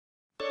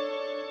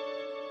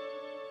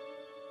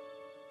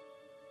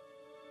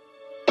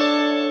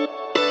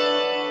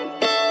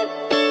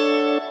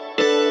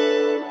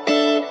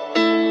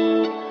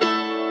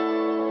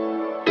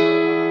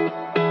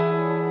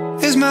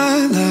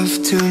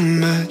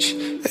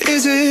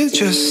Is it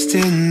just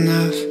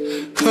enough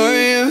for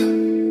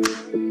you?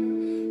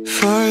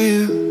 For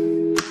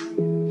you?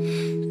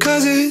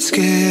 'Cause it's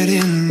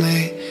getting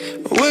late.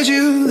 Would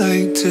you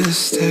like to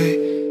stay?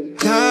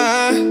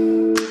 Nah,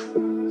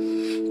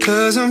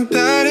 'cause I'm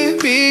bad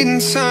at reading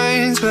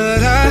signs,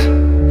 but I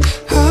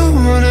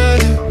wanna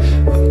do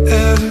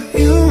whatever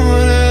you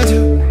wanna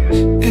do.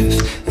 If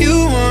you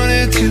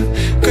wanted to,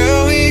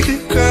 girl, we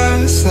could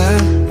cross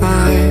that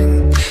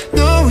line.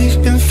 No,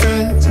 we've been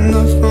friends and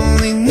love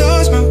only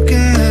knows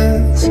broken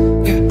hands.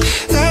 Yeah,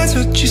 that's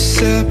what you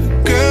said, but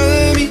girl,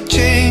 let me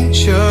change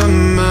your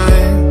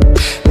mind.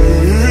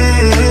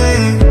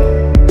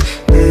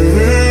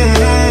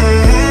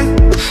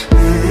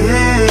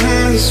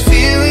 These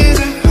feelings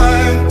are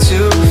hard to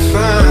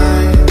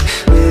find.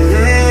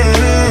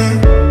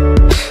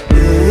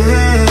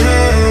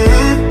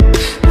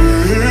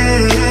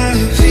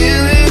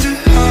 Feelings are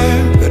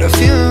hard, but I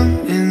feel them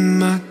in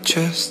my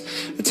chest,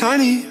 a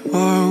tiny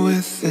war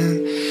within.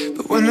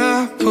 But when I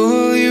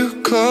pull you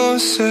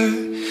closer,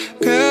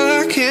 girl,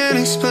 I can't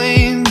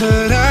explain,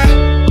 but I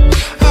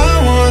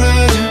wanna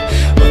do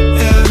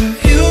whatever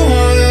you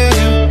wanna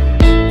do.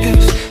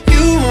 If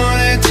you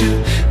wanted to,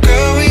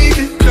 girl, we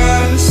could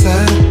cross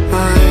that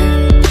line.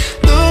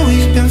 No,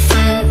 we've been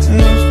friends and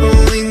love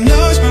only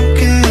knows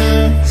broken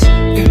hands.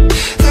 Yeah,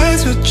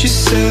 that's what you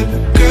said,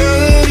 but girl,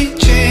 let me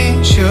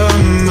change your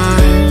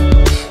mind.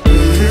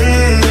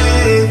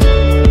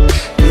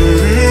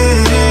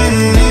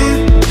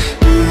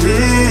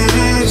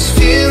 These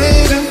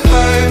feelings are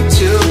hard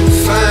to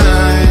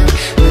find.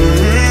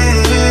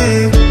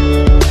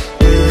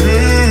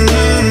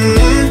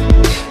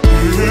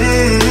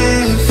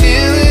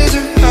 Feelings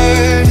are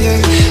hard,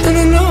 yeah. And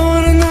I know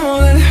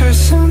that it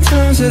hurts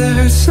sometimes, that it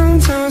hurts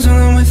sometimes when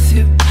I'm with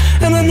you.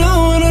 And I know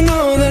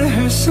that it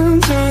hurts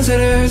sometimes, that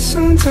it hurts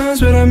sometimes,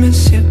 but I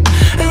miss you.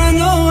 And I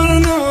know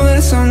that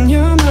it's on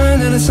your mind,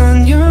 that it's on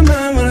your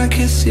mind when I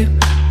kiss you.